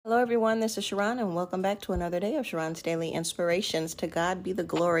Hello, everyone. This is Sharon, and welcome back to another day of Sharon's Daily Inspirations. To God be the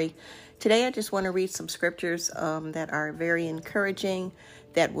glory. Today, I just want to read some scriptures that are very encouraging,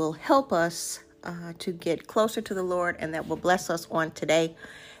 that will help us to get closer to the Lord, and that will bless us on today.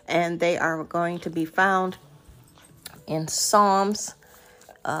 And they are going to be found in Psalms.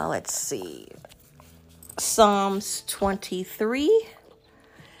 Psalms 23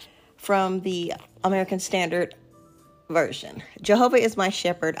 from the American Standard Version. Jehovah is my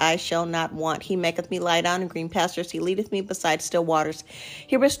shepherd, I shall not want. He maketh me lie down in green pastures. He leadeth me beside still waters.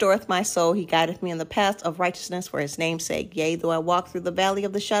 He restoreth my soul. He guideth me in the paths of righteousness for his name's sake. Yea, though I walk through the valley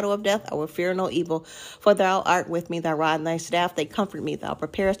of the shadow of death, I will fear no evil. For thou art with me, thy rod and thy staff, they comfort me. Thou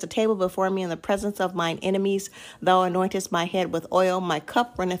preparest a table before me in the presence of mine enemies. Thou anointest my head with oil. My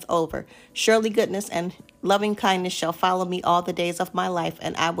cup runneth over. Surely goodness and loving kindness shall follow me all the days of my life,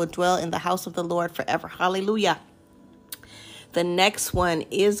 and I will dwell in the house of the Lord forever. Hallelujah. The next one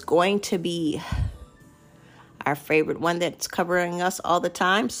is going to be our favorite one that's covering us all the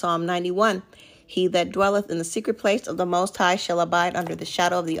time, Psalm 91. He that dwelleth in the secret place of the Most High shall abide under the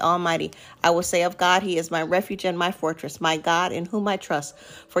shadow of the Almighty. I will say of God, he is my refuge and my fortress, my God in whom I trust.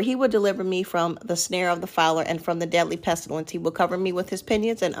 For he will deliver me from the snare of the fowler and from the deadly pestilence. He will cover me with his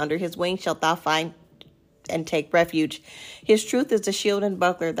pinions, and under his wings shalt thou find and take refuge. His truth is the shield and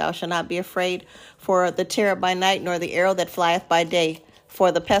buckler. Thou shalt not be afraid for the terror by night, nor the arrow that flieth by day,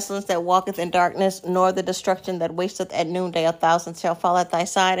 for the pestilence that walketh in darkness, nor the destruction that wasteth at noonday. 1,000 shall fall at thy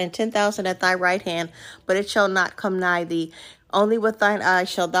side, and 10,000 at thy right hand, but it shall not come nigh thee. Only with thine eyes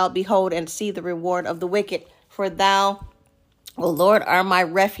shalt thou behold and see the reward of the wicked. For thou, O Lord, art my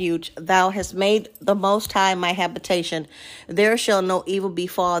refuge. Thou hast made the Most High my habitation. There shall no evil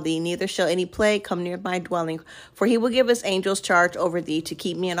befall thee, neither shall any plague come near my dwelling. For he will give his angels charge over thee, to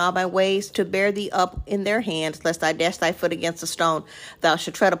keep me in all my ways, to bear thee up in their hands, lest I dash thy foot against a stone. Thou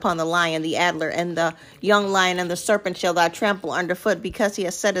shalt tread upon the lion, the adder, and the young lion, and the serpent shall thou trample underfoot. Because he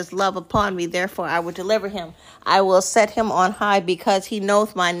has set his love upon me, therefore I will deliver him. I will set him on high, because he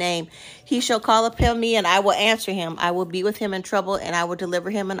knoweth my name. He shall call upon me, and I will answer him. I will be with him in trouble, and I will deliver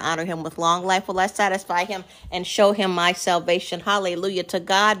him and honor him. With long life will I satisfy him and show him my salvation. Hallelujah. To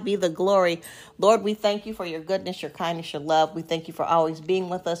God be the glory. Lord, we thank you for your goodness, your kindness, your love. We thank you for always being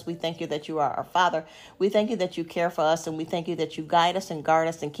with us. We thank you that you are our Father. We thank you that you care for us, and we thank you that you guide us and guard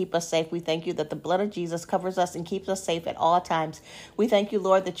us and keep us safe. We thank you that the blood of Jesus covers us and keeps us safe at all times. We thank you,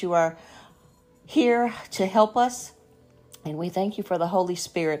 Lord, that you are here to help us. And we thank you for the Holy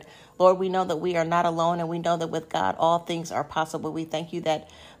Spirit. Lord, we know that we are not alone, and we know that with God all things are possible. We thank you that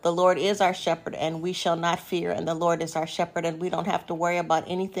the Lord is our shepherd, and we shall not fear, and the Lord is our shepherd, and we don't have to worry about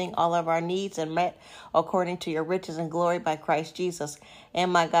anything. All of our needs are met according to your riches and glory by Christ Jesus.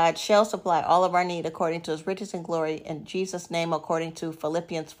 And my God shall supply all of our need according to his riches and glory in Jesus' name, according to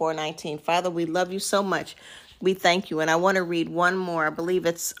Philippians 4:19. Father, we love you so much. We thank you. And I want to read one more. I believe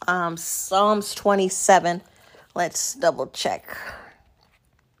it's Psalms 27. Let's double check.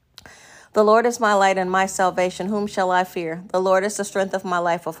 The Lord is my light and my salvation. Whom shall I fear? The Lord is the strength of my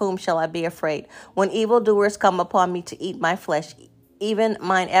life. Of whom shall I be afraid? When evildoers come upon me to eat my flesh, even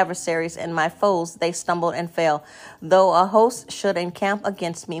mine adversaries and my foes, they stumble and fail. Though a host should encamp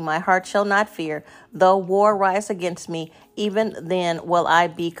against me, my heart shall not fear. Though war rise against me, even then will I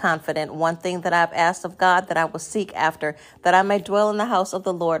be confident. One thing that I've asked of God that I will seek after, that I may dwell in the house of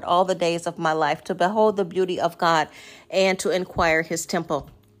the Lord all the days of my life, to behold the beauty of God and to inquire his temple.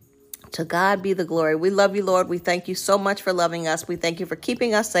 To God be the glory. We love you, Lord. We thank you so much for loving us. We thank you for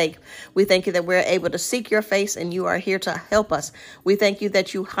keeping us safe. We thank you that we're able to seek your face, and you are here to help us. We thank you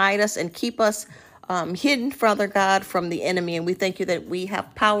that you hide us and keep us hidden, Father God, from the enemy. And we thank you that we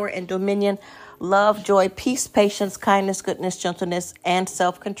have power and dominion, love, joy, peace, patience, kindness, goodness, gentleness, and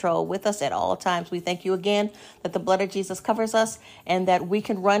self-control with us at all times. We thank you again that the blood of Jesus covers us, and that we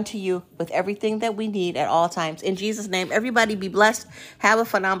can run to you with everything that we need at all times. In Jesus' name, everybody be blessed. Have a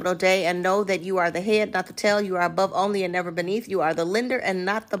phenomenal day, and know that you are the head, not the tail. You are above only and never beneath. You are the lender and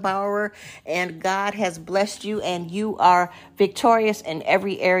not the borrower. And God has blessed you, and you are victorious in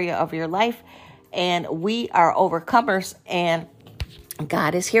every area of your life. And we are overcomers, and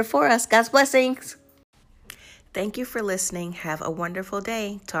God is here for us. God's blessings. Thank you for listening. Have a wonderful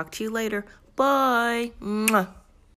day. Talk to you later. Bye. Mwah.